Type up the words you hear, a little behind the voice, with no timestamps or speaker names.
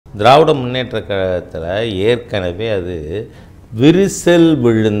திராவிட முன்னேற்ற கழகத்தில் ஏற்கனவே அது விரிசல்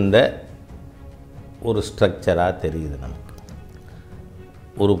விழுந்த ஒரு ஸ்ட்ரக்சராக தெரியுது நமக்கு.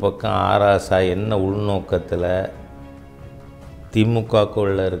 ஒரு பக்கம் ஆராசா என்ன உள்நோக்கத்தில்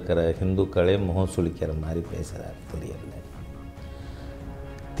திமுகக்குள்ளே இருக்கிற ஹிந்துக்களே முகம் சுளிக்கிற மாதிரி பேசுகிறார் தெரியல.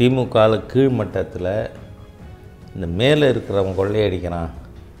 திமுகவில் கீழ்மட்டத்தில் இந்த மேலே இருக்கிறவங்க கொள்ளையடிக்கிறான்,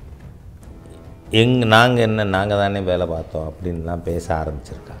 நாங்கள் தானே வேலை பார்த்தோம் அப்படின்லாம் பேச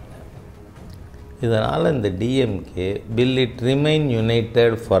ஆரம்பிச்சிருக்காங்க. இதனால் இந்த DMK will it remain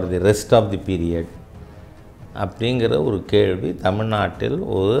united for the rest of the period அப்படிங்கிற ஒரு கேள்வி தமிழ்நாட்டில்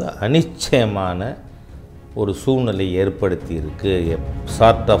ஒரு அனிச்சயமான ஒரு சூழ்நிலை ஏற்படுத்தி இருக்கு.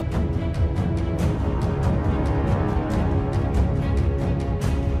 சார்ட் ஆஃப்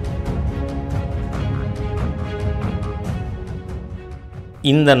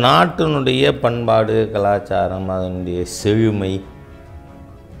இந்த நாட்டினுடைய பண்பாடு, கலாச்சாரம், அதனுடைய செழுமை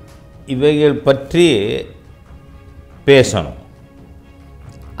இவைகள் பற்றி பேசணும்.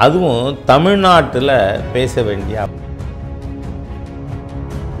 அதுவும் தமிழ்நாட்டில் பேச வேண்டிய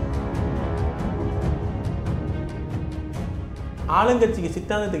ஆளுங்கட்சிக்கு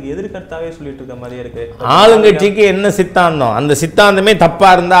சித்தாந்தத்துக்கு எதிர்கருத்தாவே சொல்லிட்டு இருக்க மாதிரியே இருக்கு. ஆளுங்கட்சிக்கு என்ன சித்தாந்தம்? அந்த சித்தாந்தமே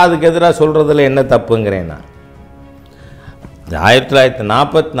தப்பாக இருந்தால் அதுக்கு எதிராக சொல்கிறதுல என்ன தப்புங்கிறேன் நான்.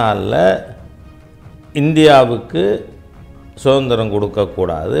 1944 இந்தியாவுக்கு சுதந்திரம்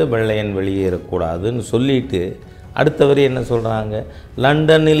கொடுக்கக்கூடாது, வெள்ளையன் வெளியேறக்கூடாதுன்னு சொல்லிட்டு அடுத்தவரை என்ன சொல்கிறாங்க,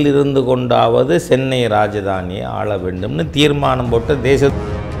 லண்டனில் இருந்து கொண்டாவது சென்னை ராஜதானியை ஆள வேண்டும்னு தீர்மானம் போட்ட தேச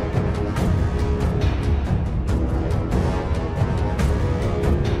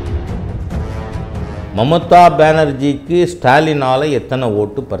மமதா பானர்ஜிக்கு ஸ்டாலினால் எத்தனை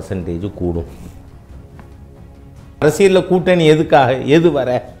ஓட்டு பர்சன்டேஜ் கூடும்? அரசியலில் கூட்டணி எதுக்காக? எது வர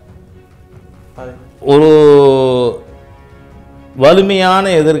ஒரு வலிமையான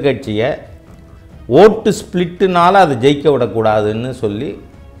எதிர்கட்சியை ஓட்டு ஸ்பிளிட்டுனால அதை ஜெயிக்க விடக்கூடாதுன்னு சொல்லி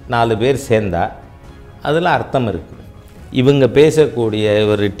 4 பேர் சேர்ந்தா அதில் அர்த்தம் இருக்குது. இவங்க பேசக்கூடிய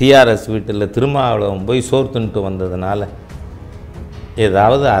ஒரு டிஆர்எஸ் வீட்டில் திருமாவளவன் போய் சோறு தின்ட்டு வந்ததுனால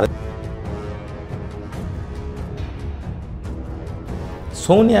ஏதாவது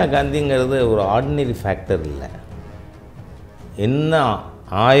சோனியா காந்திங்கிறது ஒரு ஆர்டினரி ஃபேக்டர் இல்லை. என்ன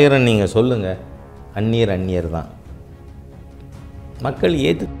 1000 நீங்கள் சொல்லுங்கள், அந்நியர் தான். மக்கள்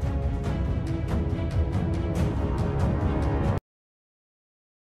ஏற்று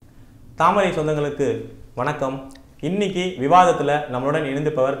தாமரை சொந்தங்களுக்கு வணக்கம். இன்னைக்கு விவாதத்தில் நம்மளுடன்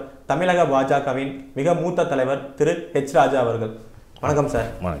இணைந்திருப்பவர் தமிழக பாஜகவின் மிக மூத்த தலைவர் திரு ஹெச் ராஜா அவர்கள். வணக்கம் சார்.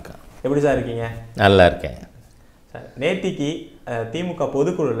 வணக்கம். எப்படி சார் இருக்கீங்க? நல்லா இருக்கேன் சார். நேத்திக்கு திமுக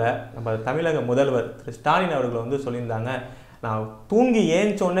பொதுக்குழுவில் நம்ம தமிழக முதல்வர் திரு ஸ்டாலின் அவர்கள் சொல்லியிருந்தாங்க, நான் தூங்கி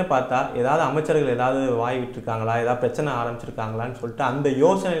ஏஞ்சோடனே பார்த்தா ஏதாவது அமைச்சர்கள் ஏதாவது வாய் விட்டுருக்காங்களா, ஏதாவது பிரச்சனை ஆரம்பிச்சிருக்காங்களான்னு சொல்லிட்டு அந்த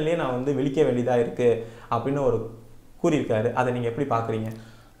யோசனையிலேயே நான் விழிக்க வேண்டியதாக இருக்குது அப்படின்னு ஒரு கூறியிருக்காரு. அதை நீங்கள் எப்படி பார்க்குறீங்க?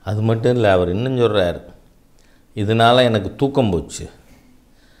 அது மட்டும் இல்லை, அவர் இன்னும் சொல்கிறார், இதனால் எனக்கு தூக்கம் போச்சு,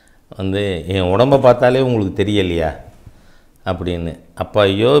 என் உடம்பை பார்த்தாலே உங்களுக்கு தெரியலையா அப்படின்னு. அப்போ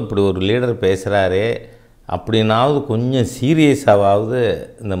ஐயோ இப்படி ஒரு லீடர் பேசுகிறாரே அப்படின்னாவது கொஞ்சம் சீரியஸாவது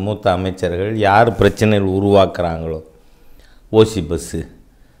இந்த மூத்த அமைச்சர்கள் யார் பிரச்சனைகள் உருவாக்குறாங்களோ, ஓசி பஸ்ஸு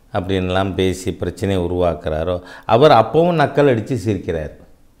அப்படின்லாம் பேசி பிரச்சனையை உருவாக்குறாரோ அவர் அப்போவும் நக்கல் அடித்து சிரிக்கிறார்.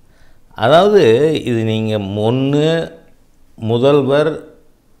 அதாவது இது நீங்கள் முதல்வர்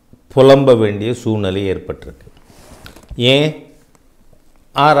புலம்ப வேண்டிய சூழ்நிலை ஏற்பட்டிருக்கு. ஏன்?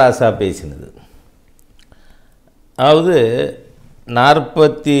 ஆராசா பேசினது. அதாவது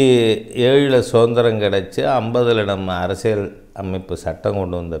 47 சுதந்திரம் கிடச்சி 50 நம்ம அரசியல் அமைப்பு சட்டம்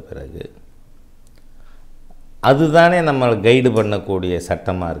கொண்டு வந்த பிறகு அதுதானே நம்மளை கைடு பண்ணக்கூடிய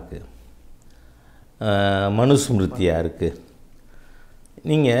சட்டமாக இருக்குது, மனுஸ்மிருதியாக இருக்குது.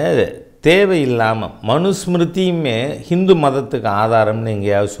 நீங்கள் தேவையில்லாமல் மனுஸ்மிருதியுமே ஹிந்து மதத்துக்கு ஆதாரம்னு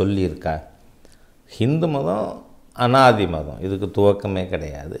எங்கேயாவது சொல்லியிருக்கா? ஹிந்து மதம் அனாதி மதம், இதுக்கு துவக்கமே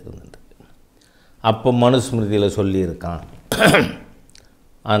கிடையாது இருந்துட்டு. அப்போ மனுஸ்மிருதியில் சொல்லியிருக்கான்,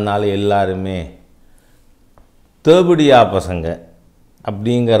 அதனால் எல்லாருமே தேவடியா பசங்க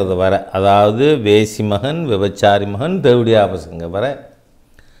அப்படிங்கிறது வர, அதாவது வேசி மகன், விபச்சாரி மகன், தேவடியா பசங்க வர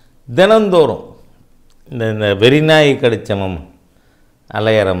தினந்தோறும் இந்த வெறிநாய் கடிச்சமம்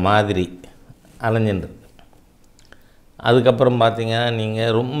அலையிற மாதிரி அலைஞ்சின்னு. அதுக்கப்புறம் பார்த்திங்கன்னா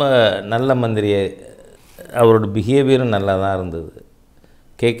நீங்கள் ரொம்ப நல்ல மந்திரியை, அவரோட பிஹேவியரும் நல்லா தான் இருந்தது.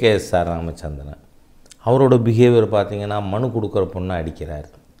 KKS ராமச்சந்திரன் அவரோட பிஹேவியர் பார்த்திங்கன்னா மனு கொடுக்குற பொண்ணை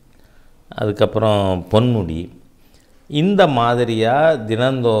அடிக்கிறார். அதுக்கப்புறம் பொன்முடி இந்த மாதிரியாக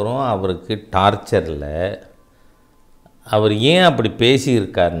தினந்தோறும் அவருக்கு டார்ச்சரில் அவர் ஏன் அப்படி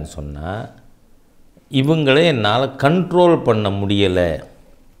பேசியிருக்காருன்னு சொன்னால், இவங்களே என்னால் கண்ட்ரோல் பண்ண முடியலை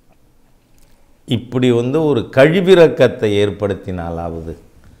இப்படி வந்து ஒரு கழிவிறக்கத்தை ஏற்படுத்தினாலாவது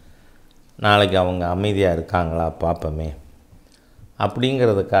நாளைக்கு அவங்க அமைதியாக இருக்காங்களா பார்ப்போமே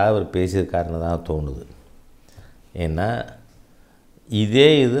அப்படிங்கிறதுக்காக அவர் பேசியிருக்காருன்னு தான் தோணுது. ஏன்னா இதே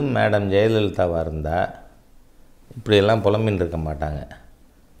இது மேடம் ஜெயலலிதாவாக இருந்தால் இப்படியெல்லாம் புலம்பின்னு இருக்க மாட்டாங்க.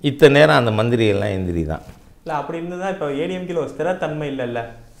 இத்தனை நேரம் அந்த மந்திரியெல்லாம் எந்திரி தான். இல்லை அப்படி இருந்ததுதான் இப்போ ஏடிஎம்கேல ஒரு ஸ்திரத்தன்மை இல்லைல்ல.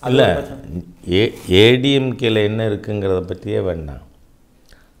 இல்லை ஏடிஎம்கேல என்ன இருக்குங்கிறத பற்றியே வேண்டாம்.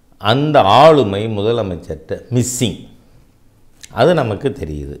 அந்த ஆளுமை முதலமைச்சர்கிட்ட மிஸ்ஸிங், அது நமக்கு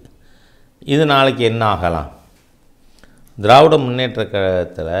தெரியுது. இது நாளைக்கு என்ன ஆகலாம்? திராவிட முன்னேற்ற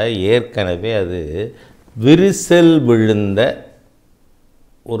கழகத்தில் ஏற்கனவே அது விரிசல் விழுந்த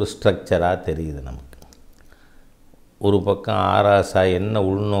ஒரு ஸ்ட்ரக்சராக தெரியுது நமக்கு. ஒரு பக்கம் ஆராசா என்ன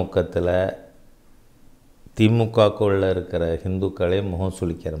உள்நோக்கத்தில் திமுகக்குள்ளே இருக்கிற ஹிந்துக்களே முகம்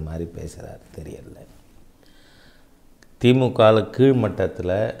சுளிக்கிற மாதிரி பேசுகிறார் தெரியல. திமுகவில்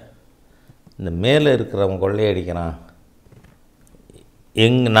கீழ்மட்டத்தில் இந்த மேலே இருக்கிறவங்க கொள்ளையடிக்கிறான்,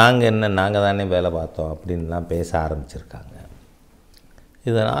 நாங்கள் தானே வேலை பார்த்தோம் அப்படின்லாம் பேச ஆரம்பிச்சிருக்காங்க.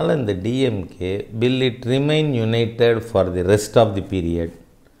 இதனால் இந்த DMK will it remain United for the rest of the period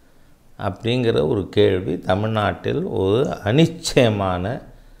அப்படிங்கிற ஒரு கேள்வி தமிழ்நாட்டில் ஒரு அனிச்சயமான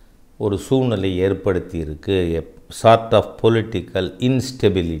ஒரு சூழ்நிலை ஏற்படுத்தி இருக்குது. சார்ட் ஆஃப் பொலிட்டிக்கல்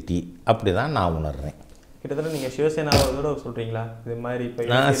இன்ஸ்டெபிலிட்டி அப்படி தான் நான் உணர்றேன். கிட்டத்தட்ட நீங்கள் சிவசேனாவோட சொல்கிறீங்களா? இது மாதிரி இப்போ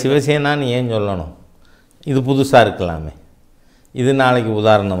நான் சிவசேனான்னு ஏன் சொல்லணும்? இது புதுசாக இருக்கலாமே, இது நாளைக்கு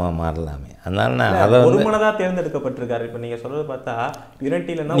உதாரணமாக மாறலாமே. அதனால் நான் அதை ஒரு மனதாக தேர்ந்தெடுக்கப்பட்டிருக்காரு. இப்போ நீங்கள் சொல்கிறது பார்த்தா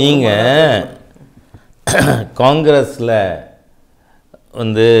யூனிட்டிலன்னா நீங்கள் காங்கிரஸில்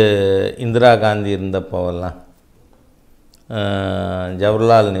வந்து இந்திரா காந்தி இருந்தப்போவெல்லாம்,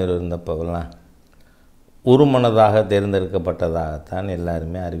 ஜவஹர்லால் நேரு இருந்தப்போவெல்லாம் ஒரு மனதாக தேர்ந்தெடுக்கப்பட்டதாகத்தான்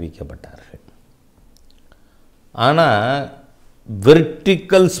எல்லாருமே அறிவிக்கப்பட்டார்கள். ஆனால்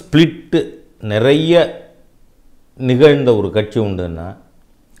வெர்டிக்கல் ஸ்பிளிட்டு நிறைய நிகழ்ந்த ஒரு கட்சி உண்டுன்னா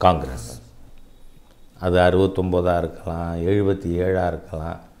காங்கிரஸ். அது 69 இருக்கலாம், 77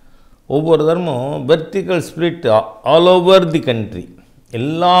 இருக்கலாம். ஒவ்வொரு தரமும் vertical split all over the country,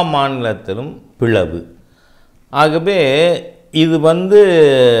 எல்லா மாநிலத்திலும் பிளவு. ஆகவே இது வந்து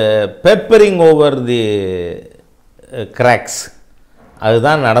பெப்பரிங் ஓவர் தி கிராக்ஸ்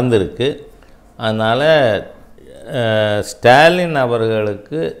அதுதான் நடந்திருக்கு. அதனால் ஸ்டாலின்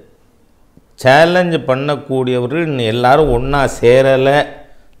அவர்களுக்கு சேலஞ்சு பண்ணக்கூடியவர்கள் எல்லாரும் ஒன்றா சேரலை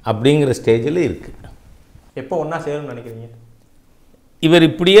அப்படிங்கிற ஸ்டேஜில் இருக்குது. எப்போ ஒன்றா சேரும்னு நினைக்கிறீங்க? இவர்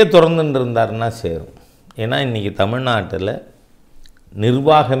இப்படியே திறந்துட்டு இருந்தாருன்னா சேரும். ஏன்னா இன்றைக்கி தமிழ்நாட்டில்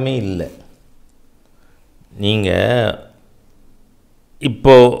நிர்வாகமே இல்லை. நீங்கள்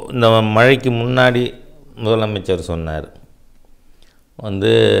இப்போது இந்த மழைக்கு முன்னாடி முதலமைச்சர் சொன்னார்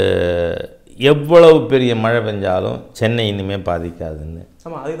வந்து எவ்வளவு பெரிய மழை பெஞ்சாலும் சென்னை இனிமேல் பாதிக்காதுன்னு.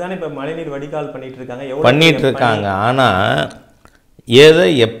 ஆமாம், அதுதானே இப்போ மழைநீர் வடிகால் பண்ணிகிட்டு இருக்காங்க. ஆனால் எதை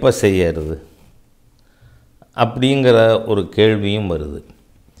எப்போ செய்யறது அப்படிங்கிற ஒரு கேள்வியும் வருது.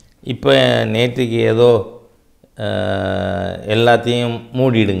 இப்போ நேற்றுக்கு ஏதோ எல்லாத்தையும்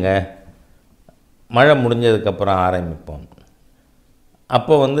மூடிடுங்க, மழை முடிஞ்சதுக்கப்புறம் ஆரம்பிப்போம்.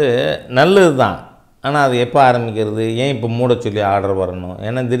 அப்போ வந்து நல்லது தான். ஆனால் அது எப்போ ஆரம்பிக்கிறது? ஏன் இப்போ மூட சொல்லி ஆர்டர் வரணும்?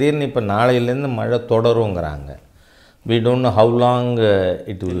 ஏன்னா திடீர்னு இப்போ நாளையிலேருந்து மழை தொடருங்கிறாங்க. we don't know how long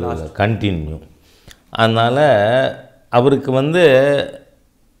it will continue. அதனால் அவருக்கு வந்து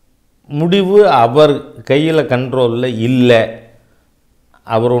முடிவு அவர் கையில் கண்ட்ரோலில் இல்லை.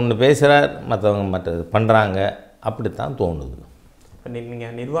 அவர் ஒன்று பேசுகிறார், மற்றவங்க மற்றது பண்ணுறாங்க, அப்படித்தான் தோணுது. இப்போ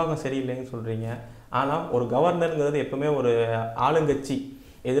நீங்கள் நிர்வாகம் சரியில்லைன்னு சொல்கிறீங்க. ஆனால் ஒரு கவர்னருங்கிறது எப்பவுமே ஒரு ஆளுங்கட்சி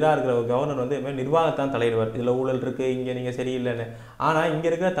எதிராக இருக்கிற ஒரு கவர்னர் வந்து எப்பவுமே நிர்வாகத்தான் தலையிடுவார். இதில் ஊழல் இருக்குது, இங்கே நீங்கள் சரியில்லைன்னு. ஆனால் இங்கே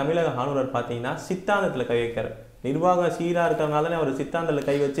இருக்கிற தமிழக ஆளுநர் பார்த்தீங்கன்னா சித்தாந்தத்தில் கை வைக்கிறார். நிர்வாகம் சீராக இருக்கிறதுனால தானே அவர் சித்தாந்தத்தில்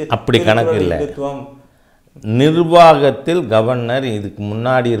கை வச்சு அப்படி கணக்கு இல்லை. நிர்வாகத்தில் கவர்னர் இதுக்கு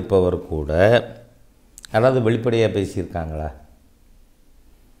முன்னாடி இருப்பவர் கூட அதாவது வெளிப்படையாக பேசியிருக்காங்களா?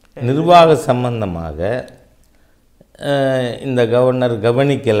 நிர்வாக சம்பந்தமாக இந்த கவர்னர்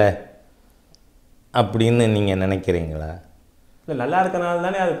கவனிக்கலை அப்படின்னு நீங்கள் நினைக்கிறீங்களா? இல்லை, நல்லா இருக்கனால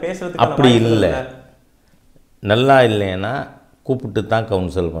தானே அது பேசுறதுக்கு. அப்படி இல்லை. நல்லா இல்லைன்னா கூப்பிட்டு தான்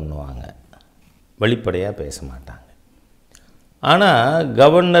கவுன்சில் பண்ணுவாங்க, வெளிப்படையாக பேச மாட்டாங்க. ஆனால்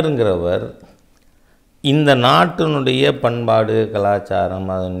கவர்னருங்கிறவர் இந்த நாட்டினுடைய பண்பாடு, கலாச்சாரம்,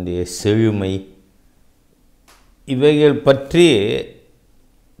 அதனுடைய செழுமை இவைகள் பற்றி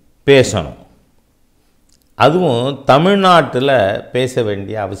பேசணும். அதுவும் தமிழ்நாட்டில் பேச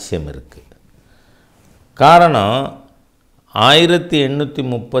வேண்டிய அவசியம் இருக்குது. காரணம்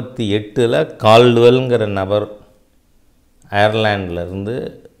 1838 கால்டுவெல்ங்கிற நபர் அயர்லாண்டிலிருந்து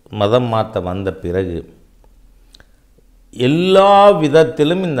மதம் மாற்ற வந்த பிறகு எல்லா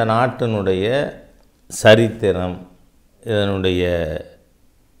விதத்திலும் இந்த நாட்டினுடைய சரித்திரம், இதனுடைய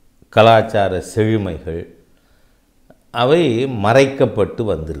கலாச்சார செழுமைகள் அவை மறைக்கப்பட்டு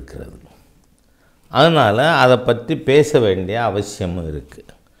வந்திருக்கிறது. அதனால் அதை பற்றி பேச வேண்டிய அவசியமும்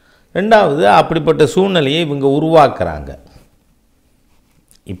இருக்குது. ரெண்டாவது, அப்படிப்பட்ட சூழ்நிலையை இவங்க உருவாக்குறாங்க.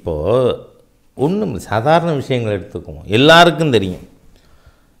 இப்போது ஒன்றும் சாதாரண விஷயங்கள் எடுத்துக்குவோம், எல்லாருக்கும் தெரியும்.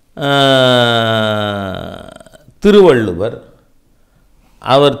 திருவள்ளுவர்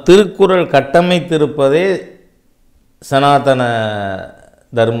அவர் திருக்குறள் கட்டமைத்திருப்பதே சனாதன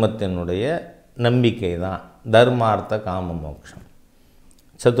தர்மத்தினுடைய நம்பிக்கை தான். தர்மார்த்த காம மோட்சம்,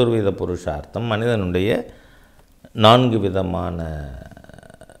 சதுர்வித புருஷார்த்தம், மனிதனுடைய 4 விதமான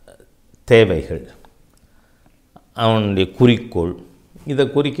தேவைகள், அவனுடைய குறிக்கோள், இதை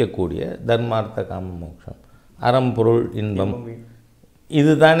குறிக்கக்கூடிய தர்மார்த்த காம மோட்சம், அறம்பொருள் இன்பம்,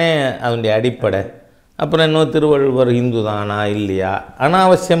 இதுதானே அதனுடைய அடிப்படை. அப்புறம் இன்னும் திருவள்ளுவர் இந்து தானா இல்லையா,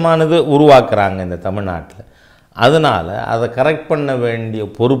 அனாவசியமானது உருவாக்குறாங்க இந்த தமிழ்நாட்டில். அதனால் அதை கரெக்ட் பண்ண வேண்டிய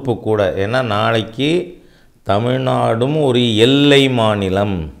பொறுப்பு கூட. ஏன்னா நாளைக்கு தமிழ்நாடும் ஒரு எல்லை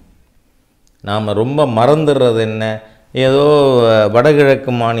மாநிலம். நாம் ரொம்ப மறந்துடுறது என்ன, ஏதோ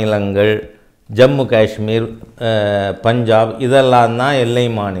வடகிழக்கு மாநிலங்கள், ஜம்மு காஷ்மீர், பஞ்சாப் இதெல்லாம் தான் எல்லை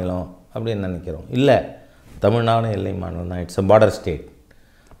மாநிலம் அப்படின்னு நினைக்கிறோம். இல்லை, தமிழ்நாடும் எல்லை மாநிலம் தான். It's a border state.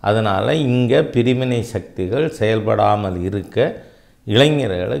 அதனால் இங்கே பிரிவினை சக்திகள் செயல்படாமல் இருக்க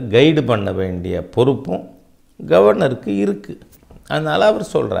இளைஞர்களை கைடு பண்ண வேண்டிய பொறுப்பும் கவர்னருக்கு இருக்குது. அதனால் அவர்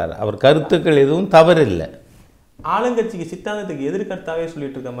சொல்கிறார், அவர் கருத்துக்கள் எதுவும் தவறில்லை. ஆளுங்கட்சிக்கு சித்தாந்தத்துக்கு எதிர்கருத்தாவே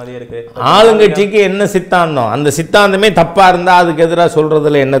சொல்லிட்டு இருக்க மாதிரியே இருக்குது. ஆளுங்கட்சிக்கு என்ன சித்தாந்தம், அந்த சித்தாந்தமே தப்பாக இருந்தால் அதுக்கு எதிராக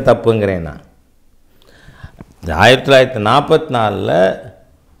சொல்கிறதுல என்ன தப்புங்கிறேன்னா, 1944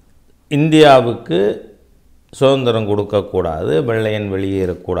 இந்தியாவுக்கு சுதந்திரம் கொடுக்கக்கூடாது, வெள்ளையன்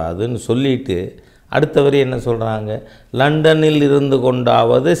வெளியேறக்கூடாதுன்னு சொல்லிட்டு அடுத்தவர் என்ன சொல்கிறாங்க, லண்டனில் இருந்து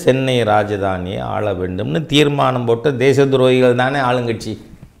கொண்டாவது சென்னை ராஜதானியை ஆள வேண்டும்னு தீர்மானம் போட்ட தேச துரோகிகள் தானே ஆளுங்கட்சி.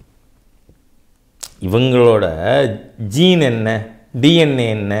 இவங்களோட ஜீன் என்ன, டிஎன்ஏ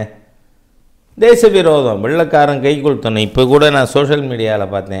என்ன, தேச விரோதம், வெள்ளைக்காரன் கை கொளுத்தணும். இப்போ கூட நான் சோஷியல்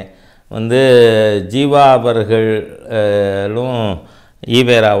மீடியாவில் பார்த்தேன், ஜீவா அவர்களும்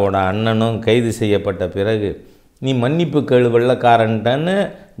ஈவேராவோட அண்ணனும் கைது செய்யப்பட்ட பிறகு நீ மன்னிப்பு கேளு வெள்ளைக்காரன்ட்டான்னு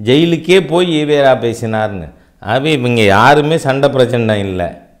ஜெயிலுக்கே போய் ஈவேரா பேசினார்னு. ஆகவே இவங்க யாருமே சண்டை பிரச்சனை இல்லை,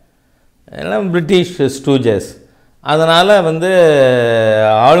 எல்லாம் பிரிட்டிஷ் ஸ்டூஜஸ். அதனால்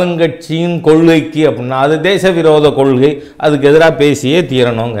ஆளுங்கட்சியின் கொள்கைக்கு அப்படின்னா அது தேச விரோத கொள்கை, அதுக்கு எதிராக பேசியே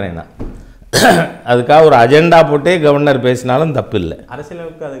தீரணுங்கிறேன்னா. அதுக்காக ஒரு அஜெண்டா போட்டே கவர்னர் பேசினாலும் தப்பு இல்லை.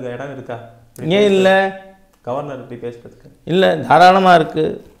 அரசியலுக்கு அதுக்கு இடம் இருக்கா? ஏன் இல்லை? கவர்னர் இப்படி பேசுறதுக்கு இல்லை, தாராளமாக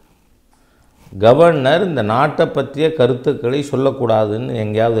இருக்குது. கவர்னர் இந்த நாட்டை பற்றிய கருத்துக்களை சொல்லக்கூடாதுன்னு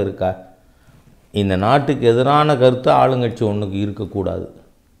எங்கேயாவது இருக்கா? இந்த நாட்டுக்கு எதிரான கருத்து ஆளுங்கட்சி ஒன்றுக்கு இருக்கக்கூடாது.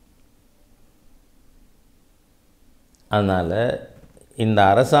 அதனால் இந்த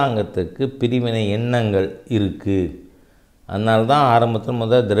அரசாங்கத்துக்கு பிரிவினை எண்ணங்கள் இருக்குது. அதனால தான் ஆரம்பத்தில்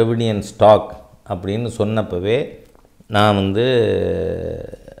முதல் திராவிடியன் ஸ்டாக் அப்படின்னு சொன்னப்பவே நான்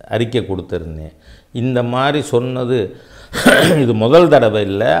அறிக்கை கொடுத்துருந்தேன். இந்த மாதிரி சொன்னது இது முதல் தடவை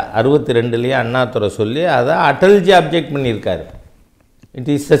இல்லை, 62லேயே அண்ணாதுரை சொல்லி அதை அடல்ஜி அப்ஜெக்ட் பண்ணியிருக்காரு. இட்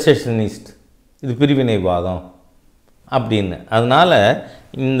இஸ் செசஷனிஸ்ட், இது பிரிவினைவாதம் அப்படின்னு. அதனால்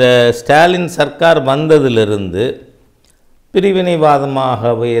இந்த ஸ்டாலின் சர்க்கார் வந்ததிலிருந்து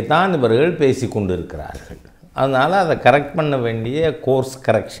பிரிவினைவாதமாகவே தான் இவர்கள் பேசி கொண்டிருக்கிறார்கள். அதனால் அதை கரெக்ட் பண்ண வேண்டிய கோர்ஸ்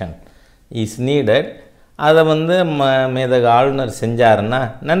கரெக்ஷன் இஸ் நீடட். அதை மேதக ஆளுநர் செஞ்சாருன்னா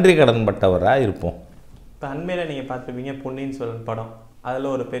நன்றி கடன் பட்டவராக இருப்போம். இப்போ அண்மையில் நீங்கள் பார்த்துருப்பீங்க பொன்னியின் செல்வன் படம், அதில்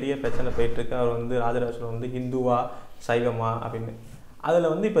ஒரு பெரிய பிரச்சனை போயிட்டுருக்கு. அவர் ராஜராஜன் ஹிந்துவா சைவமா அப்படின்னு.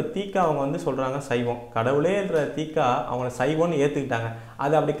 அதில் இப்போ தீக்கா அவங்க சொல்கிறாங்க சைவம், கடவுளேன்ற தீக்கா அவங்க சைவம்னு ஏற்றுக்கிட்டாங்க.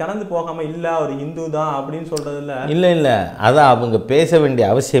 அது அப்படி கடந்து போகாமல் இல்லை அவர் ஹிந்து தான் அப்படின்னு சொல்கிறதில்ல. இல்லை, அதை அவங்க பேச வேண்டிய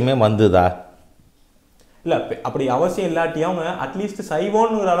அவசியமே வந்துதா? இல்லை, அப்படி அவசியம் இல்லாட்டி அவங்க அட்லீஸ்ட்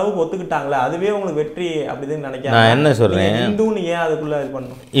சைவம்ங்கிற அளவுக்கு ஒத்துக்கிட்டாங்களே, அதுவே உங்களுக்கு வெற்றி அப்படின்னு நினைக்கிறேன். நான் என்ன சொல்கிறேன், ஹிந்துன்னு ஏன் அதுக்குள்ளே இது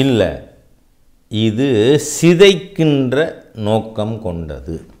பண்ணணும்? இல்லை, இது சிதைக்கின்ற நோக்கம்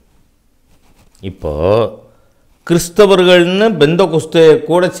கொண்டது. இப்போது கிறிஸ்தவர்கள்னு பெந்த குஸ்தையை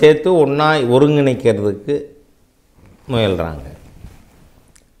கூட சேர்த்து ஒன்றா ஒருங்கிணைக்கிறதுக்கு முயல்கிறாங்க.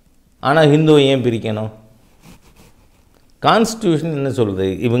 ஆனால் ஹிந்துவை ஏன் பிரிக்கணும்? கான்ஸ்டியூஷன் என்ன சொல்லுது?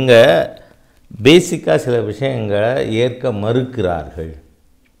 இவங்க பேசிக்காக சில விஷயங்களை ஏற்க மறுக்கிறார்கள்.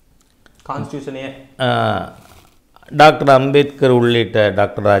 கான்ஸ்டியூஷனே டாக்டர் அம்பேத்கர் உள்ளிட்ட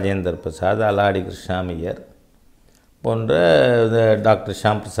டாக்டர் ராஜேந்திர பிரசாத், அலாடி கிருஷ்ணாமியர் போன்ற டாக்டர்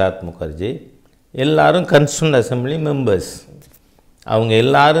ஷாம் பிரசாத் முகர்ஜி எல்லாரும் கான்ஸ்டியூண்ட் அசம்பிளி மெம்பர்ஸ். அவங்க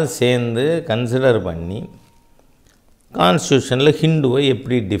எல்லாரும் சேர்ந்து கன்சிடர் பண்ணி கான்ஸ்டியூஷனில் ஹிந்துவை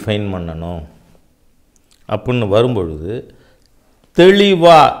எப்படி டிஃபைன் பண்ணணும் அப்படின்னு வரும்பொழுது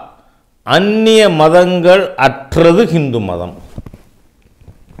தெளிவாக அந்நிய மதங்கள் அற்றது ஹிந்து மதம்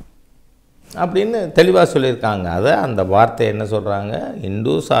அப்படின்னு தெளிவாக சொல்லியிருக்காங்க. அதை அந்த வார்த்தை என்ன சொல்கிறாங்க,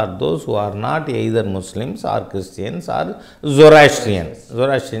 Hindus are those who are not either Muslims R Christians R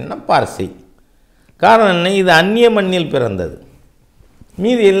ஜொராஸ்ட்ரியன்னா Parsi. காரணம் என்ன, இது அந்நிய மண்ணில் பிறந்தது,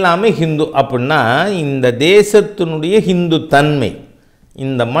 மீது எல்லாமே ஹிந்து. அப்படின்னா இந்த தேசத்தினுடைய ஹிந்து தன்மை,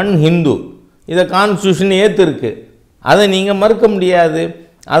 இந்த மண் ஹிந்து, இதை கான்ஸ்டியூஷன் ஏற்றுருக்கு, அதை நீங்கள் மறுக்க முடியாது.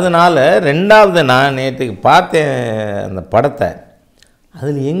 அதனால் ரெண்டாவது நான் நேற்றுக்கு பார்த்தேன் அந்த படத்தை,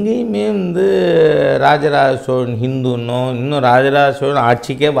 அதில் எங்கேயுமே ராஜராஜ சோழன் ஹிந்துன்னோ, இன்னும் ராஜராஜ சோழன்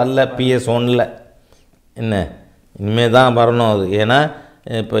ஆட்சிக்கே வரல PS1 என்ன, இனிமேல் தான் வரணும் அது. ஏன்னா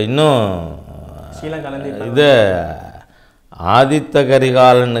இப்போ இன்னும் இது ஆதித்த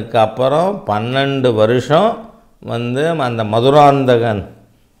கரிகாலனுக்கு அப்புறம் 12 வருஷம் அந்த மதுராந்தகன்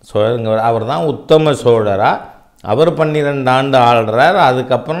சோழர், அவர் தான் உத்தம சோழராக, அவர் 12 ஆண்டு ஆள்றார்.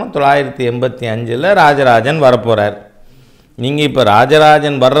 அதுக்கப்புறம் 985 ராஜராஜன் வரப்போகிறார். நீங்கள் இப்போ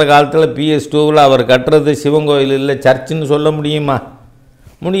ராஜராஜன் வர்ற காலத்தில் PS2 அவர் கட்டுறது சிவன் கோயில் இல்லை சர்ச்சுன்னு சொல்ல முடியுமா?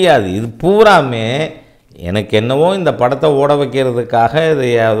 முடியாது. இது பூராமே எனக்கு என்னவோ இந்த படத்தை ஓட வைக்கிறதுக்காக இது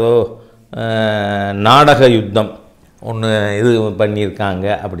ஏதோ நாடக யுத்தம் ஒன்று இது பண்ணியிருக்காங்க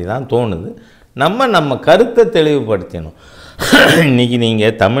அப்படி தான் தோணுது. நம்ம கருத்தை தெளிவுபடுத்தணும். இன்றைக்கி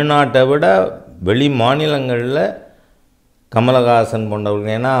நீங்கள் தமிழ்நாட்டை விட வெளி மாநிலங்களில் கமலஹாசன்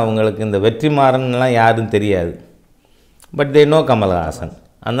போன்றவர்கள், ஏன்னா அவங்களுக்கு இந்த வெற்றிமாறன்லாம் யாரும் தெரியாது, பட் தே நோ கமலஹாசன்.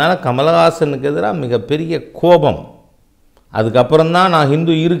 அதனால் கமலஹாசனுக்கு எதிராக மிகப்பெரிய கோபம். அதுக்கப்புறம் தான் நான்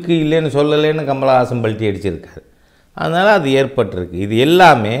ஹிந்து இருக்குது இல்லைன்னு சொல்லலைன்னு கமலஹாசன் பல்ட்டி அடிச்சிருக்காரு. அதனால் அது ஏற்பட்டிருக்கு. இது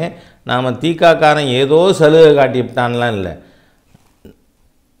எல்லாமே நாம் தீக்காக்காரன் ஏதோ சலுகை காட்டிவிட்டான்லாம் இல்லை.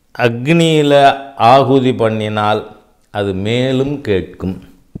 அக்னியில் ஆகுதி பண்ணினால் அது மேலும் கேட்கும்,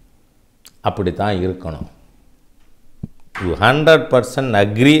 அப்படி தான் இருக்கணும். You 100%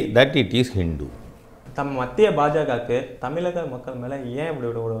 agree that it is Hindu. மத்திய பாஜகவுக்கு தமிழக மக்கள் மேலே ஏன் இப்படி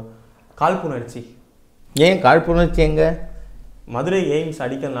ஒரு காழ்ப்புணர்ச்சி? ஏன் காழ்ப்புணர்ச்சி? எங்க மதுரை எய்ம்ஸ்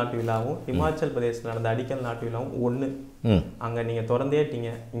அடிக்கல் நாட்டு விழாவும் இமாச்சல் பிரதேசத்தில் நடந்த அடிக்கல் நாட்டு விழாவும் ஒன்று. அங்கே நீங்கள் திறந்தேட்டீங்க,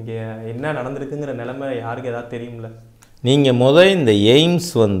 இங்கே என்ன நடந்திருக்குங்கிற நிலைமை யாருக்கு ஏதாவது தெரியும்ல? நீங்கள் இந்த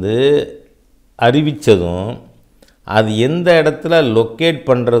எய்ம்ஸ் அறிவித்ததும் அது எந்த இடத்துல லொக்கேட்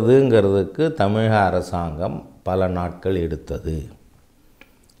பண்ணுறதுங்கிறதுக்கு தமிழக அரசாங்கம் பல நாட்கள் எடுத்தது.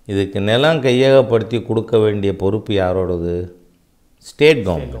 இதுக்கு நிலம் கையகப்படுத்தி கொடுக்க வேண்டிய பொறுப்பு யாரோடது? State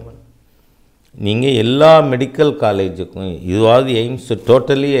government. நீங்கள் எல்லா medical காலேஜுக்கும், இதுவாவது AIIMS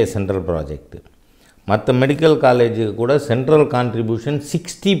totally central project, மற்ற மெடிக்கல் காலேஜுக்கு கூட சென்ட்ரல் கான்ட்ரிபியூஷன்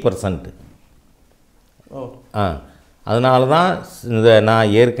 60%. அதனால தான்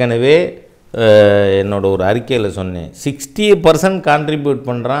நான் ஏற்கனவே என்னோட ஒரு அறிக்கையில் சொன்னேன், 60% கான்ட்ரிபியூட்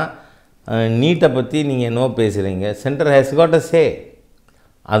பண்ணுறான். நீட்டை பற்றி நீங்கள் என்னவோ பேசுகிறீங்க, சென்டர் ஹேஸ் காட் அ சே.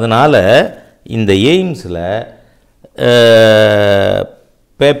 அதனால் இந்த எய்ம்ஸில்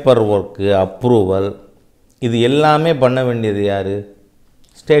பேப்பர் ஒர்க்கு, அப்ரூவல், இது எல்லாமே பண்ண வேண்டியது யார்?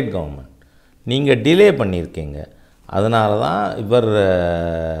 State government. நீங்கள் டிலே பண்ணியிருக்கீங்க. அதனால தான் இவர்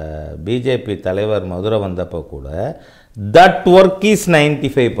பிஜேபி தலைவர் மதுரை வந்தப்போ கூட தட் ஒர்க் இஸ்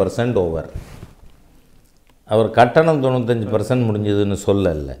 95% ஓவர். அவர் கட்டணம் 95% முடிஞ்சதுன்னு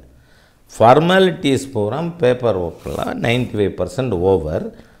சொல்லலை. ஃபார்மாலிட்டிஸ் பூரா பேப்பர் ஒர்க்கெலாம் 95% ஓவர்.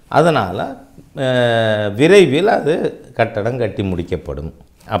 அதனால் விரைவில் அது கட்டடம் கட்டி முடிக்கப்படும்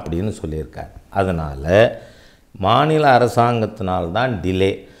அப்படின்னு சொல்லியிருக்கார். அதனால் மாநில அரசாங்கத்தினால்தான்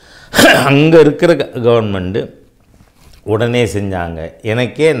டிலே. அங்கே இருக்கிற கவர்மெண்ட்டு உடனே செஞ்சாங்க.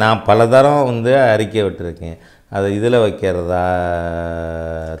 எனக்கே நான் பல தரம் அறிக்கை விட்டுருக்கேன். அதை இதில் வைக்கிறதா,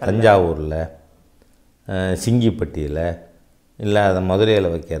 தஞ்சாவூரில், சிங்கிப்பட்டியில், இல்லை அதை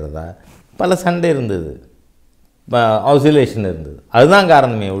மதுரையில் வைக்கிறதா, பல சண்டை இருந்தது, ஆசிலேஷன் இருந்தது. அதுதான்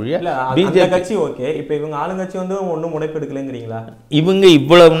காரணமே ஒழிய பிஜேபி கட்சி ஓகே. இப்போ இவங்க ஆளுங்கட்சி ஒன்றும் முனைப்பெடுக்கலைங்கிறீங்களா? இவங்க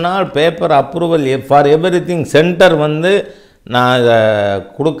இவ்வளவு நாள் paper approval for everything, centre நான் இதை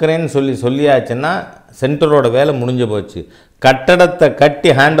கொடுக்குறேன்னு சொல்லியாச்சுன்னா சென்டரோட வேலை முடிஞ்சு போச்சு. கட்டடத்தை கட்டி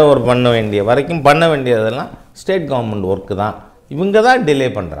ஹேண்ட் ஓவர் பண்ண வேண்டிய வரைக்கும் பண்ண வேண்டியதெல்லாம் ஸ்டேட் கவர்மெண்ட் ஒர்க்கு தான். இவங்க தான் டிலே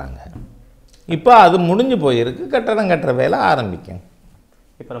பண்ணுறாங்க. இப்போ அது முடிஞ்சு போயிருக்கு, கட்டடம் கட்டுற வேலை ஆரம்பிக்கும்.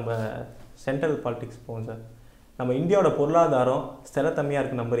 இப்போ நம்ம சென்ட்ரல் பாலிடிக்ஸ் போவோம் சார். நம்ம இந்தியாவோட பொருளாதாரம் ஸ்திரத்தன்மையாக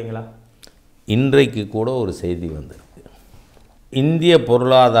இருக்குது, நம்புறீங்களா? இன்றைக்கு கூட ஒரு செய்தி வந்திருக்கு, இந்திய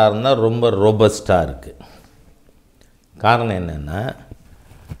பொருளாதாரம் தான் ரொம்ப ரோபஸ்டாக இருக்குது. காரணம் என்னென்னா,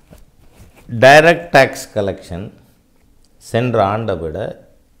 டைரக்ட் டேக்ஸ் கலெக்ஷன் சென்ற ஆண்டை விட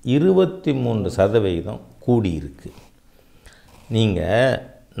 23% கூடியிருக்கு.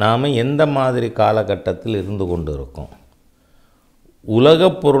 நாம் எந்த மாதிரி காலகட்டத்தில் இருந்து கொண்டு இருக்கோம்? உலக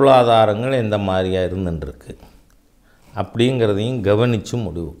பொருளாதாரங்கள் எந்த மாதிரியாக இருந்துருக்கு அப்படிங்கிறதையும் கவனித்து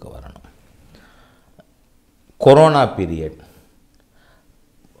முடிவுக்கு வரணும். Corona period,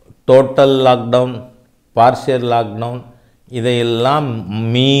 total lockdown, partial lockdown, இதையெல்லாம்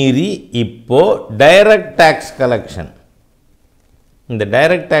மீறி இப்போது டைரக்ட் டேக்ஸ் கலெக்ஷன். இந்த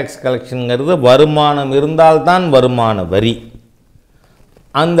டைரக்ட் டேக்ஸ் கலெக்ஷனுங்கிறது வருமானம் இருந்தால்தான் வருமான வரி.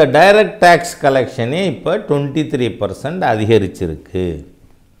 அந்த டைரக்ட் டேக்ஸ் கலெக்ஷனே இப்போ 23% அதிகரிச்சிருக்கு.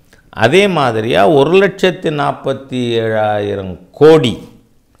 அதே மாதிரியாக 1,47,000 கோடி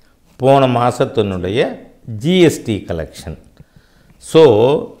போன மாதத்தினுடைய ஜிஎஸ்டி கலெக்ஷன். ஸோ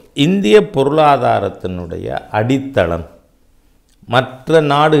இந்திய பொருளாதாரத்தினுடைய அடித்தளம் மற்ற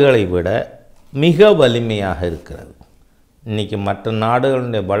நாடுகளை விட மிக வலிமையாக இருக்கிறது. இன்றைக்கி மற்ற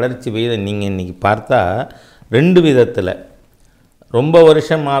நாடுகளுடைய வளர்ச்சி விகிதம் நீங்கள் இன்றைக்கி பார்த்தா 2 விதத்தில் ரொம்ப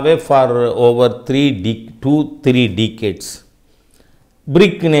வருஷமாகவே for over 2-3 decades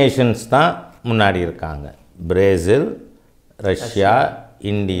brick Nations தான் முன்னாடி இருக்காங்க. Brazil, Russia,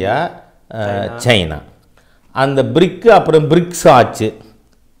 India, China. அந்த பிரிக்கு அப்புறம் பிரிக்ஸ் ஆச்சு,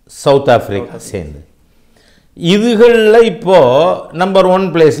 சவுத் ஆஃப்ரிக்கா சேர்ந்து. இதுகளில் இப்போது நம்பர் 1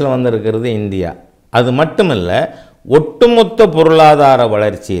 பிளேஸில் வந்திருக்கிறது இந்தியா. அது மட்டும் இல்லை, ஒட்டுமொத்த பொருளாதார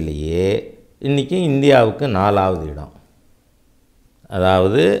வளர்ச்சியிலேயே இன்றைக்கி இந்தியாவுக்கு 4வது இடம்.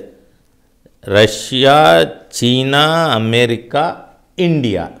 அதாவது ரஷ்யா, சீனா, அமெரிக்கா,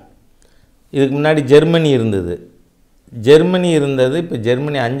 இந்தியா. இதுக்கு முன்னாடி ஜெர்மனி இருந்தது. இப்போ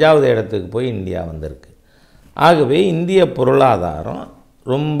ஜெர்மனி 5வது இடத்துக்கு போய் இந்தியா வந்திருக்கு. ஆகவே இந்திய பொருளாதாரம்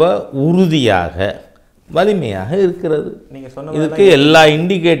ரொம்ப உறுதியாக வலிமையாக இருக்கிறது. நீங்கள் சொன்ன இதுக்கு எல்லா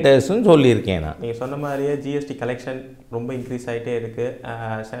இண்டிகேட்டர்ஸும் சொல்லியிருக்கேன் நான். நீங்கள் சொன்ன மாதிரியே ஜிஎஸ்டி கலெக்ஷன் ரொம்ப இன்க்ரீஸ் ஆகிட்டே இருக்குது.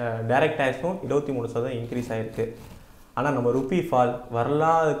 டைரக்ட் டேக்ஸும் 23% இன்க்ரீஸ் ஆகிருக்கு. ஆனால் நம்ம ருப்பி ஃபால்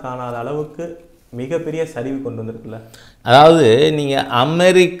வரலாறு காணாத அளவுக்கு மிகப்பெரிய சரிவு கொண்டு வந்திருக்குல்ல. அதாவது நீங்கள்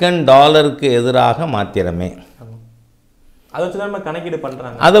அமெரிக்கன் டாலருக்கு எதிராக மாத்திரமே அதை வச்சு தான் நம்ம கணக்கீடு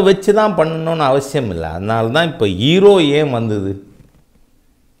பண்ணுறாங்க. அதை வச்சு தான் பண்ணணும்னு அவசியம் இல்லை. அதனால தான் இப்போ ஈரோ ஏன் வந்தது.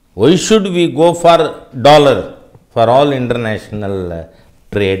 Why should we go for dollar for all international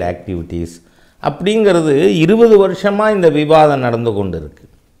trade activities அப்படிங்கிறது 20 வருஷமாக இந்த விவாதம் நடந்து கொண்டு இருக்குது.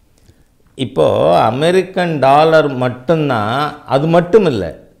 இப்போது அமெரிக்கன் டாலர் மட்டும்தான், அது மட்டும்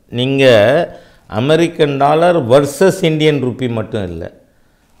இல்லை, நீங்கள் American dollar versus Indian rupee மட்டும் இல்லை,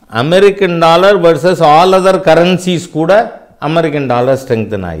 American dollar versus all other currencies கூட அமெரிக்கன் டாலர்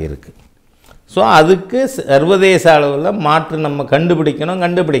ஸ்ட்ரெங்தன் ஆகியிருக்கு. ஸோ அதுக்கு சர்வதேச அளவில் மாற்று நம்ம கண்டுபிடிக்கலாம்.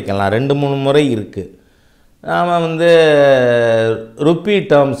 2-3 முறை இருக்குது. நாம் ருப்பி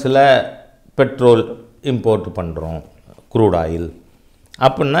டேர்ம்ஸில் பெட்ரோல் இம்போர்ட் பண்ணுறோம், க்ரூட் ஆயில்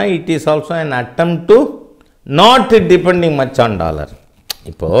அப்படின்னா it is also an attempt to not depending much on dollar.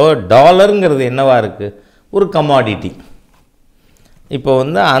 இப்போது டாலருங்கிறது என்னவா இருக்குது, ஒரு கமாடிட்டி. இப்போ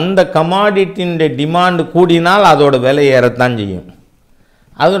அந்த கமாடிட்டியுடைய டிமாண்டு கூடினால் அதோட விலை ஏறத்தான் செய்யும்,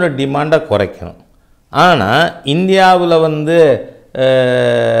 அதோட டிமாண்டை குறைக்கும். ஆனால் இந்தியாவில்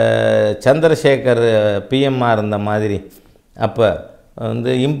சந்திரசேகர் பிஎம்மாக இருந்த மாதிரி அப்போ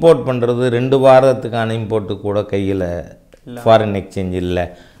இம்போர்ட் பண்ணுறது 2 வாரத்துக்கான இம்போர்ட்டு கூட கையில் ஃபாரின் எக்ஸ்சேஞ்ச் இல்லை,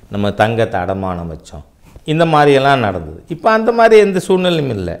 நம்ம தங்கத்தை அடமானம் வச்சோம், இந்த மாதிரியெல்லாம் நடந்தது. இப்போ அந்த மாதிரி எந்த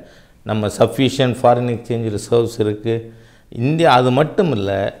சூழ்நிலையும் இல்லை. நம்ம சஃபிஷியன்ட் ஃபாரின் எக்ஸ்சேஞ்ச் ரிசர்வ்ஸ் இருக்குது இந்தியா. அது மட்டும்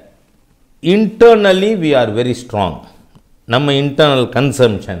இல்லை, internally we are very strong. நம்ம இன்டர்னல்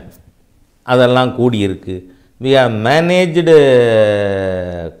கன்சம்ஷன் அதெல்லாம் கூடியிருக்கு. We are managed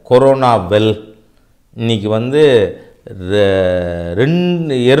corona well. இன்றைக்கி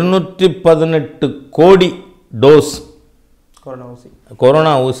 218 கோடி டோஸ்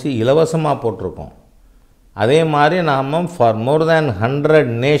கொரோனா ஊசி இலவசமாக போட்டிருக்கோம். அதே மாதிரி நாம் ஃபார் மோர் தேன் 100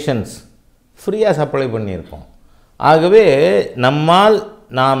 நேஷன்ஸ் ஃப்ரீயாக சப்ளை பண்ணியிருக்கோம். ஆகவே நம்மால்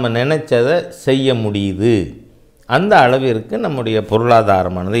நாம் நினச்சதை செய்ய முடியுது. அந்த அளவிற்கு நம்முடைய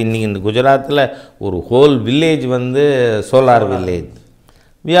பொருளாதாரமானது இன்றைக்கி இந்த குஜராத்தில் ஒரு whole village solar village.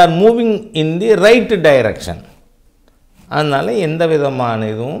 We are moving in the right direction. அதனால் எந்த விதமான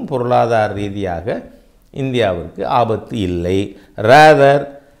இதுவும் பொருளாதார ரீதியாக இந்தியாவிற்கு ஆபத்து இல்லை. ரேதர்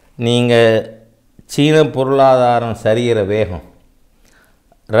நீங்கள் சீன பொருளாதாரம் சரிகிற வேகம்,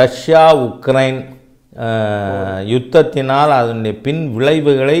 ரஷ்யா உக்ரைன் யுத்தத்தினால் அதனுடைய பின்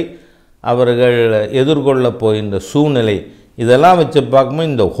விளைவுகளை அவர்கள் எதிர்கொள்ள போகின்ற சூழ்நிலை, இதெல்லாம் வச்சு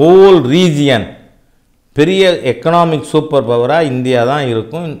பார்க்கும்போது இந்த ஹோல் ரீஜியன் பெரிய எக்கனாமிக் சூப்பர் பவராக இந்தியா தான்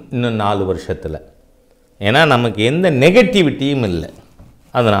இருக்கும் இன்னும் 4 வருஷத்தில். ஏன்னா நமக்கு எந்த நெகட்டிவிட்டியும் இல்லை.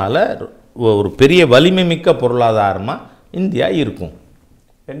 அதனால் ஒரு பெரிய வலிமை மிக்க பொருளாதாரமாக இந்தியா இருக்கும்.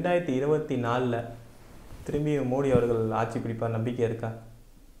 2024 திரும்பி மோடி அவர்கள் ஆட்சி பிடிப்பார் நம்பிக்கை இருக்கா?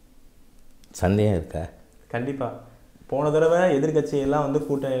 சந்தேகம் இருக்கா? கண்டிப்பாக. போன தடவை எதிர்கட்சியெல்லாம் வந்து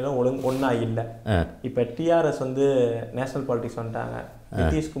கூட்டணியெல்லாம் ஒன்றா இல்லை. இப்போ டிஆர்எஸ் வந்து நேஷனல் பாலிட்டிக்ஸ் வந்துட்டாங்க.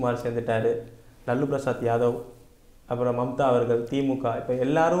 நிதிஷ்குமார் சேர்ந்துட்டாரு, லல்லு பிரசாத் யாதவ், அப்புறம் மம்தா அவர்கள், திமுக. இப்போ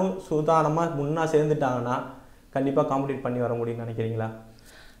எல்லாரும் சுதாரணமாக முன்னா சேர்ந்துட்டாங்கன்னா கண்டிப்பாக காம்படிட் பண்ணி வர முடியும்னு நினைக்கிறீங்களா?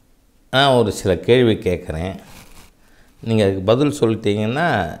 ஒரு சில கேள்வி கேட்குறேன், நீங்கள் அதுக்கு பதில் சொல்லிட்டீங்கன்னா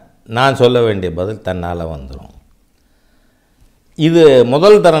நான் சொல்ல வேண்டிய பதில் தன்னால் வந்துடும். இது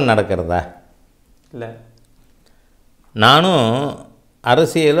முதல் தரம் நடக்கிறதா? இல்லை. நானும்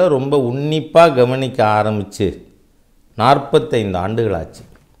அரசியலை ரொம்ப உன்னிப்பாக கவனிக்க ஆரம்பித்து 45 ஆண்டுகளாச்சு.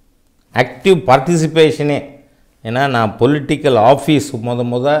 ஆக்டிவ் பார்ட்டிசிபேஷனே. ஏன்னா நான் பொலிட்டிக்கல் ஆஃபீஸ்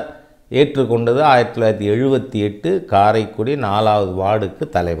ஏற்றுக்கொண்டது 1978 காரைக்குடி 4வது வார்டுக்கு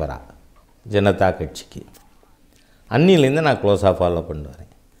தலைவராக ஜனதா கட்சிக்கு. அன்னிலேருந்து நான் க்ளோஸாக ஃபாலோ பண்ணிட்டு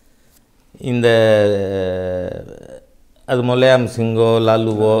வரேன். இந்த அது முலாயம் சிங்கோ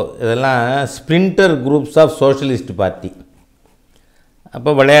லாலுவோ இதெல்லாம் sprinter groups of socialist party. அப்போ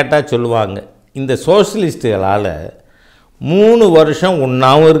விளையாட்டாக சொல்லுவாங்க, இந்த சோஷலிஸ்ட்டுகளால் 3 வருஷம்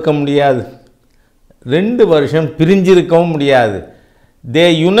ஒன்றாவும் இருக்க முடியாது, 2 வருஷம் பிரிஞ்சிருக்கவும் முடியாது, தே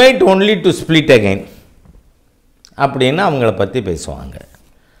unite only to split again அப்படின்னு அவங்கள பற்றி பேசுவாங்க.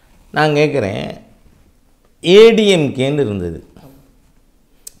 நான் கேட்குறேன், ஏடிஎம்கேன்னு இருந்தது,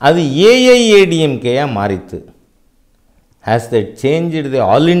 அது ஏஐஏடிஎம்கேயாக மாறித்து. Has that changed the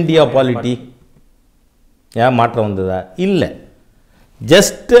all India polity? ஏன் மாற்றம் வந்ததா? இல்லை,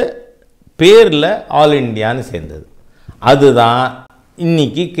 ஜஸ்ட்டு பேரில் ஆல் இண்டியான்னு சேர்ந்தது. அதுதான்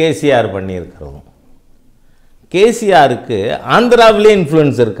இன்றைக்கி கேசிஆர் பண்ணியிருக்கிறதும். கேசிஆருக்கு ஆந்திராவிலே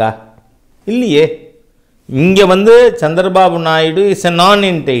இன்ஃப்ளூயன்ஸ் இருக்கா? இல்லையே. இங்கே வந்து சந்திரபாபு நாயுடு இஸ் எ நான்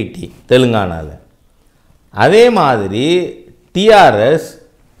என்டைட்டி தெலுங்கானாவில். அதே மாதிரி டிஆர்எஸ்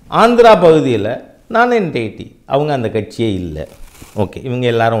ஆந்திரா பகுதியில் நான் என்டைட்டி, அவங்க அந்த கட்சியே இல்லை. ஓகே, இவங்க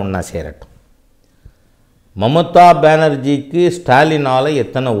எல்லாரும் ஒன்றா சேரட்டும். மமதா பானர்ஜிக்கு ஸ்டாலினால்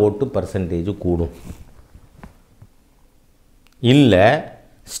எத்தனை ஓட்டு பர்சன்டேஜ் கூடும்? இல்லை,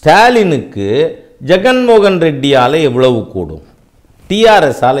 ஸ்டாலினுக்கு ஜெகன்மோகன் ரெட்டியால் எவ்வளவு கூடும்?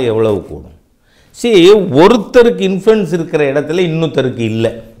 டிஆர்எஸால் எவ்வளவு கூடும்? ஒருத்தருக்கு இன்ஃப்ளூயன்ஸ் இருக்கிற இடத்துல இன்னொருத்தருக்கு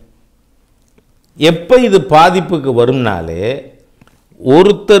இல்லை. எப்போ இது பாதிப்புக்கு வரும்னாலே,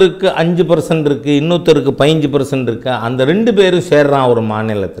 ஒருத்தருக்கு 5% இருக்குது, இன்னொருத்தருக்கு 15% இருக்குது, அந்த 2 பேரும் சேர்றான் ஒரு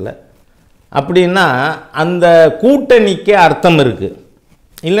மாநிலத்தில் அப்படின்னா அந்த கூட்டணிக்கே அர்த்தம் இருக்குது.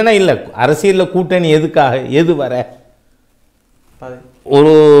 இல்லைன்னா இல்லை. அரசியலில் கூட்டணி எதுக்காக? எது வர?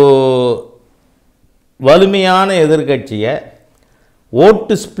 ஒரு வலிமையான எதிர்கட்சியை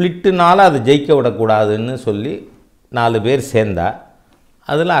ஓட்டு ஸ்பிளிட்டுனால அதை ஜெயிக்க விடக்கூடாதுன்னு சொல்லி 4 பேர் சேர்ந்தா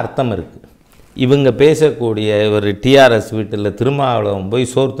அதில் அர்த்தம் இருக்குது. இவங்க பேசக்கூடிய ஒரு டிஆர்எஸ் வீட்டில் திருமாவளவன்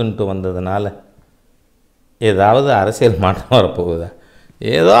போய் சோர்த்துன்ட்டு வந்ததுனால ஏதாவது அரசியல் மாற்றம் வரப்போகுதா?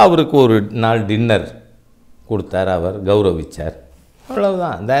 ஏதோ அவருக்கு ஒரு நாள் டின்னர் கொடுத்தார், அவர் கௌரவிச்சார்,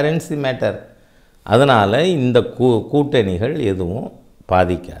 அவ்வளவுதான். தேர் எண்ட்ஸ் தி மேட்டர். அதனால் இந்த கூட்டணிகள் எதுவும்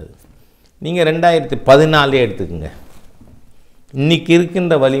பாதிக்காது. நீங்கள் 2014 எடுத்துக்கோங்க. இன்றைக்கி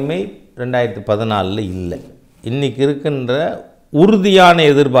இருக்கின்ற வலிமை 2014 இல்லை. இன்றைக்கி இருக்கின்ற உறுதியான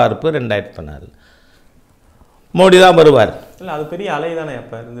எதிர்பார்ப்பு 2014. மோடி தான் வருவார். இல்லை, அது பெரிய அலை தானே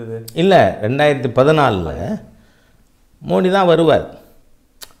அப்போ இருந்தது. இல்லை, 2014 மோடி தான் வருவார்,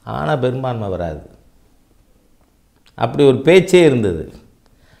 ஆனால் பெரும்பான்மை வராது. அப்படி ஒரு பேச்சே இருந்தது.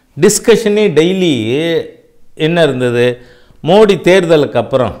 டிஸ்கஷனே டெய்லி என்ன இருந்தது? மோடி தேர்தலுக்கு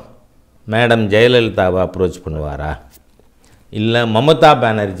அப்புறம் மேடம் ஜெயலலிதாவை அப்ரோச் பண்ணுவாரா, இல்லை மமதா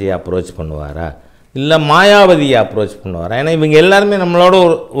பானர்ஜியை அப்ரோச் பண்ணுவாரா, இல்லை மாயாவதியை அப்ரோச் பண்ணுவாரா? ஏன்னா இவங்க எல்லாருமே நம்மளோட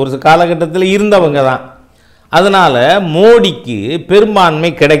ஒரு காலகட்டத்தில் இருந்தவங்க தான். அதனால் மோடிக்கு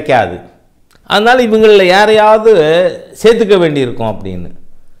பெரும்பான்மை கிடைக்காது. அதனால் இவங்களில் யாரையாவது சேர்த்துக்க வேண்டியிருக்கும் அப்படின்னு.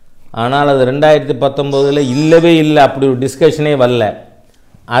 ஆனால் அது 2019 இல்லவே இல்லை, அப்படி ஒரு டிஸ்கஷனே வரல.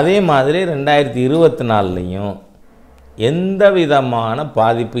 அதே மாதிரி 2024 எந்த விதமான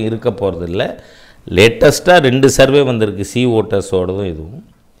பாதிப்பு இருக்க போகிறதில்ல. லேட்டஸ்ட்டாக 2 சர்வே வந்திருக்கு, சி ஓட்டர்ஸோடதும் இதுவும்.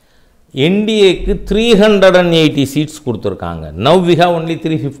 என்டிஏக்கு 380 சீட்ஸ் கொடுத்துருக்காங்க. Now we have only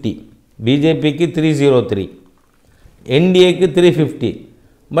 350. பிஜேபிக்கு 303, என்டிஏக்கு 350.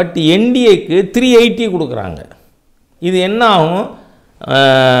 பட் என்டிஏக்கு 380 கொடுக்குறாங்க. இது என்ன ஆகும்?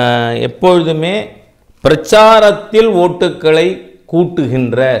 எப்பொழுதுமே பிரச்சாரத்தில் ஓட்டுக்களை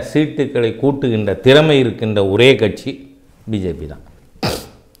கூட்டுகின்ற, சீட்டுக்களை கூட்டுகின்ற திறமை இருக்கின்ற ஒரே கட்சி பிஜேபி தான்.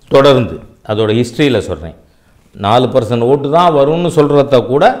 தொடர்ந்து அதோட ஹிஸ்ட்ரியில் சொல்கிறேன், 4% ஓட்டு தான் வரும்னு சொல்கிறத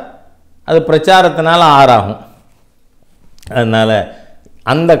கூட அது பிரச்சாரத்தினால 6 ஆகும். அதனால்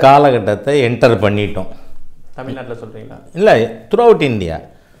அந்த காலகட்டத்தை என்டர் பண்ணிட்டோம். தமிழ்நாட்டில் சொல்கிறீங்களா? இல்லை, த்ரூ அவுட் இந்தியா.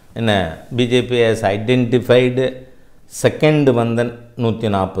 என்ன, பிஜேபி ஹஸ் ஐடென்டிஃபைடு செகண்ட் வந்த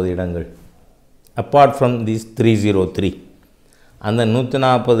 140 இடங்கள் அப்பார்ட் ஃப்ரம் திஸ் 303. அந்த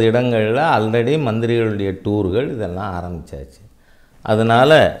 140 இடங்களில் ஆல்ரெடி மந்திரிகளுடைய டூர்கள் இதெல்லாம் ஆரம்பித்தாச்சு.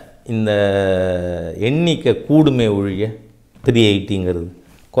 அதனால் இந்த எண்ணிக்கை கூடுமே ஒழிய 380ங்கிறது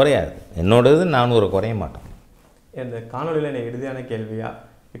குறையாது. என்னோடது 400 குறைய மாட்டோம். இந்த காணொலியில் எனக்கு இறுதியான கேள்வியா,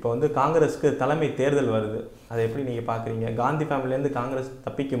 இப்போ வந்து காங்கிரஸுக்கு தலைமை தேர்தல் வருது, அதை எப்படி நீங்கள் பார்க்குறீங்க? காந்தி ஃபேமிலியிலேருந்து காங்கிரஸ்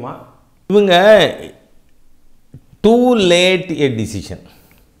தப்பிக்குமா? இவங்க டூ லேட் எ டிசிஷன்.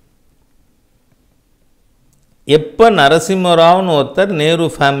 எப்போ நரசிம்மராவ்னு ஒருத்தர் நேரு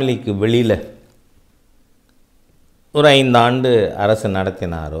ஃபேமிலிக்கு வெளியில் ஒரு 5 ஆண்டு அரசு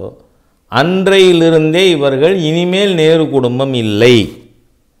நடத்தினாரோ அன்றையிலிருந்தே இவர்கள் இனிமேல் நேரு குடும்பம் இல்லை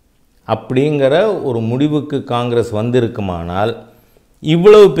அப்படிங்கிற ஒரு முடிவுக்கு காங்கிரஸ் வந்திருக்குமானால்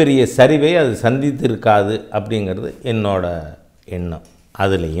இவ்வளவு பெரிய சரிவை அது சந்தித்திருக்காது அப்படிங்கிறது என்னோட எண்ணம்.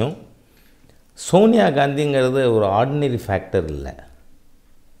 அதுலேயும் சோனியா காந்திங்கிறது ஒரு ஆர்டினரி ஃபேக்டர் இல்லை.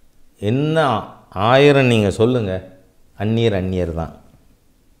 என்ன 1000 நீங்கள் சொல்லுங்கள், அந்நியர் தான்.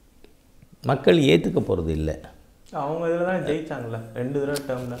 மக்கள் ஏற்றுக்க போகிறது இல்லை. அவங்க இதில் தான் ஜெயிச்சாங்களே 2 தடவை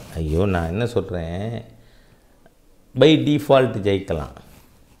டேர்மில். ஐயோ, நான் என்ன சொல்கிறேன், பை டிஃபால்ட் ஜெயிக்கலாம்.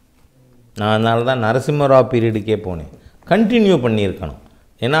 நான் அதனால தான் நரசிம்மராவ் பீரியடுக்கே போனேன். கண்டினியூ பண்ணியிருக்கணும்.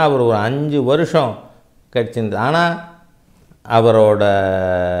 ஏன்னா அவர் ஒரு 5 வருஷம் கட்சிந்து, ஆனால் அவரோட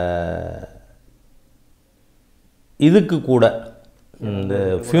இதுக்கு கூட, இந்த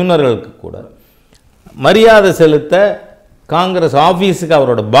ஃபியூனரலுக்கு கூட மரியாதை செலுத்த காங்கிரஸ் ஆஃபீஸுக்கு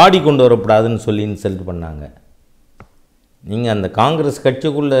அவரோட பாடி கொண்டு வரக்கூடாதுன்னு சொல்லி இன்சல்ட் பண்ணாங்க. நீங்கள் அந்த காங்கிரஸ்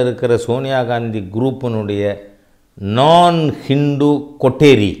கட்சிக்குள்ளே இருக்கிற சோனியா காந்தி குரூப்பினுடைய நான் ஹிந்து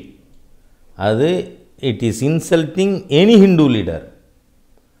கொட்டேரி, அது it is insulting any Hindu leader.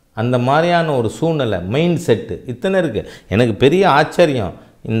 அந்த மாதிரியான ஒரு சூழ்நிலை, மைண்ட் செட்டு இத்தனை இருக்குது. எனக்கு பெரிய ஆச்சரியம்,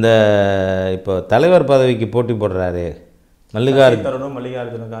 இந்த இப்போ தலைவர் பதவிக்கு போட்டி போடுறாரு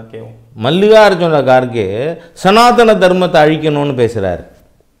மல்லிகார்ஜுன கார்கே சனாதன தர்மத்தை அழிக்கணும்னு பேசுகிறார்.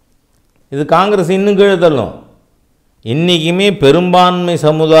 இது காங்கிரஸ் இன்னும் கீழே தள்ளும். இன்றைக்குமே பெரும்பான்மை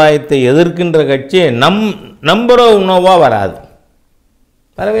சமுதாயத்தை எதிர்க்கின்ற கட்சி நம்பர் உணவாக வராது,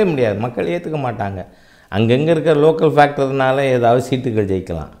 வரவே முடியாது. மக்கள் ஏற்றுக்க மாட்டாங்க. அங்கங்கே இருக்கிற லோக்கல் ஃபேக்டர்னால ஏதாவது சீட்டுகள்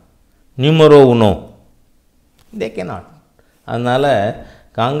ஜெயிக்கலாம். Numero Uno they cannot. அதனால்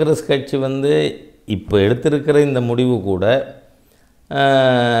காங்கிரஸ் கட்சி வந்து இப்போ எடுத்திருக்கிற இந்த முடிவு கூட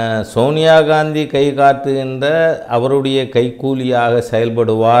சோனியா காந்தி கை காட்டுகின்ற அவருடைய கைக்கூலியாக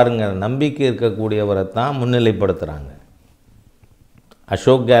செயல்படுவாருங்கிற நம்பிக்கை இருக்கக்கூடியவரை தான் முன்னிலைப்படுத்துகிறாங்க.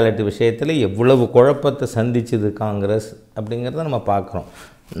 அசோக் கெலட் விஷயத்தில் எவ்வளவு குழப்பத்தை சந்திச்சது காங்கிரஸ் அப்படிங்கிறத நம்ம பார்க்குறோம்.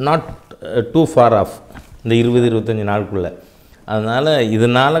 நாட் டூ ஃபார் ஆஃப் இந்த 20-25 நாளுக்குள்ளே. அதனால்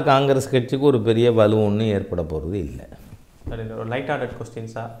இதனால் காங்கிரஸ் கட்சிக்கு ஒரு பெரிய வலு ஒன்றும் ஏற்பட போகிறது இல்லை. ஒரு லைட் ஹார்ட்டட்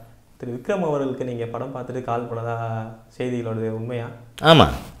கொஸ்டின்ஸா, திரு விக்ரம் அவர்களுக்கு நீங்கள் படம் பார்த்துட்டு கால் பண்ணதா செய்திகளோட உண்மையா?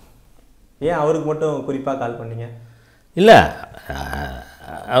 ஆமாம். ஏன் அவருக்கு மட்டும் குறிப்பாக கால் பண்ணீங்க? இல்லை,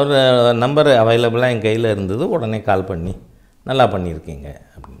 அவர் நம்பர் அவைலபிளாக என் கையில் இருந்தது. உடனே கால் பண்ணி நல்லா பண்ணியிருக்கீங்க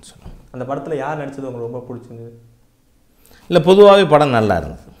அப்படின்னு சொன்னோம். அந்த படத்தில் யார் நடித்தது உங்களுக்கு ரொம்ப பிடிச்சிருந்தது? இல்லை, பொதுவாகவே படம் நல்லா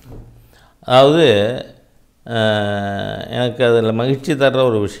இருந்தது. அதாவது எனக்கு அதில் மகிழ்ச்சி தர்ற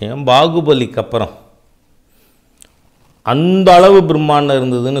ஒரு விஷயம், பாகுபலிக்கு அப்புறம் அந்த அளவு பிரம்மாண்டம்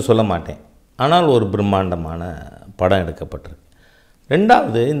இருந்ததுன்னு சொல்ல மாட்டேன், ஆனால் ஒரு பிரம்மாண்டமான படம் எடுக்கப்பட்டிருக்கு.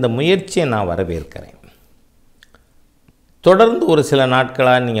 ரெண்டாவது, இந்த முயற்சியை நான் வரவேற்கிறேன். தொடர்ந்து ஒரு சில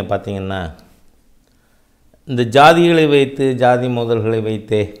நாட்களாக நீங்கள் பார்த்தீங்கன்னா இந்த ஜாதிகளை வைத்து, ஜாதி மோதல்களை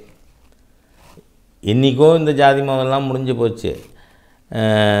வைத்தே, என்றைக்கோ இந்த ஜாதி மோதல்லாம் முடிஞ்சு போச்சு.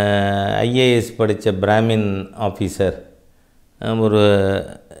 ஐஏஎஸ் படித்த பிராமின் ஆஃபீஸர்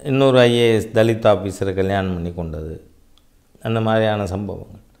இன்னொரு ஐஏஎஸ் தலித் ஆஃபீஸரை கல்யாணம் பண்ணி கொண்டது, அந்த மாதிரியான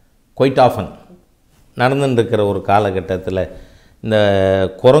சம்பவங்கள் குவைட் ஆஃபன் நடந்துட்டுருக்கிற ஒரு காலகட்டத்தில் இந்த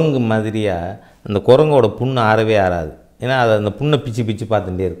குரங்கு மாதிரியாக அந்த குரங்கோட புண்ணு ஆறவே ஆறாது. ஏன்னா அது அந்த புண்ணை பிச்சு பிச்சு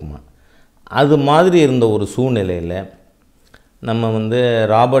பார்த்துட்டே இருக்குமா. அது மாதிரி இருந்த ஒரு சூழ்நிலையில் நம்ம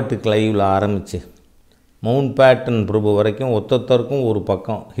ராபர்ட் கிளைவில் ஆரம்பித்து மவுண்ட் பேட்டன் பிரபு வரைக்கும் ஒத்தொத்தருக்கும் ஒரு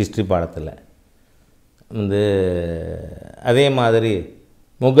பக்கம் ஹிஸ்ட்ரி பாடத்தில் அதே மாதிரி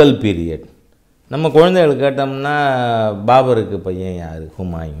முகல் பீரியட். நம்ம குழந்தைகள் கேட்டோம்னா பாபருக்கு பையன் யார்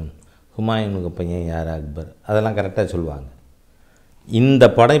ஹுமாயூனுக்கு பையன் யார் அக்பர், அதெல்லாம் கரெக்டாக சொல்லுவாங்க. இந்த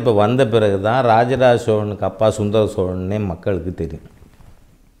படம் இப்போ வந்த பிறகு தான் ராஜராஜ சோழனுக்கு அப்பா சுந்தர சோழனே மக்களுக்கு தெரியும்.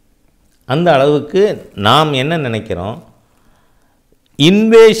 அந்த அளவுக்கு நாம் என்ன நினைக்கிறோம்,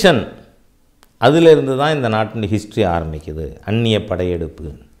 இன்வேஷன் அதிலிருந்து தான் இந்த நாட்டின் ஹிஸ்ட்ரி ஆரம்பிக்குது, அந்நிய படையெடுப்பு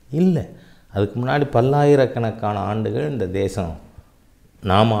இல்லை. அதுக்கு முன்னாடி பல்லாயிரக்கணக்கான ஆண்டுகள் இந்த தேசம்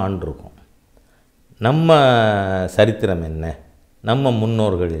நாம் ஆண்டிருக்கோம். நம்ம சரித்திரம் என்ன, நம்ம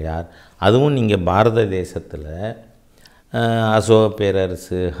முன்னோர்கள் யார், அதுவும் நீங்கள் பாரத தேசத்தில் அசோக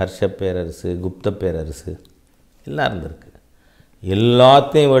பேரரசு, ஹர்ஷ பேரரசு, குப்த பேரரசு எல்லாம் இருந்திருக்கு.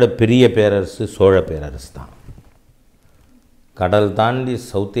 எல்லாத்தையும் விட பெரிய பேரரசு சோழ பேரரசு தான். கடல் தாண்டி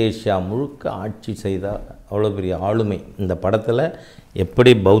சவுத் ஏஷியா முழுக்க ஆட்சி செய்தால் அவ்வளோ பெரிய ஆளுமை. இந்த படத்தில்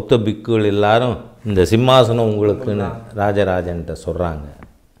எப்படி பௌத்த பிக்குகள் எல்லாரும் இந்த சிம்மாசனம் உங்களுக்குன்னு ராஜராஜன்கிட்ட சொல்கிறாங்க.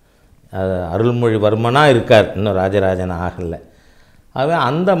 அருள்மொழிவர்மனாக இருக்கார், இன்னும் ராஜராஜன் ஆகலை. அவன்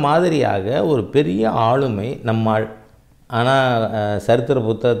அந்த மாதிரியாக ஒரு பெரிய ஆளுமை நம்மாள். ஆனால் சரித்திர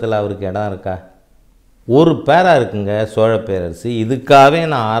புத்தகத்தில் அவருக்கு இடம் இருக்கா? ஒரு பேரா இருக்குங்க சோழ பேரரசு. இதுக்காகவே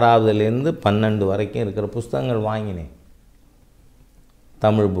நான் 6வதுலேருந்து 12 வரைக்கும் இருக்கிற புஸ்தகங்கள் வாங்கினேன்.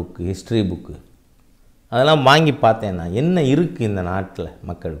 தமிழ் புக்கு, ஹிஸ்ட்ரி புக்கு அதெல்லாம் வாங்கி பார்த்தேன். நான் என்ன இருக்குது இந்த நாட்டில்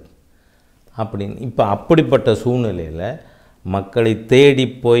மக்களுக்கு அப்படின்னு. இப்போ அப்படிப்பட்ட சூழ்நிலையில் மக்களை தேடி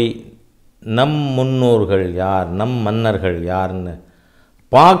போய் நம் முன்னோர்கள் யார், நம் மன்னர்கள் யாருன்னு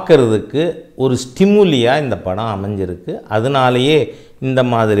பார்க்கறதுக்கு ஒரு ஸ்டிமுலியாக இந்த படம் அமைஞ்சிருக்கு. அதனாலேயே இந்த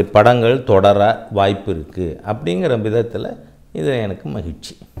மாதிரி படங்கள் தொடர வாய்ப்பு இருக்குது. அப்படிங்கிற விதத்தில் இது எனக்கு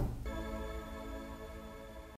மகிழ்ச்சி.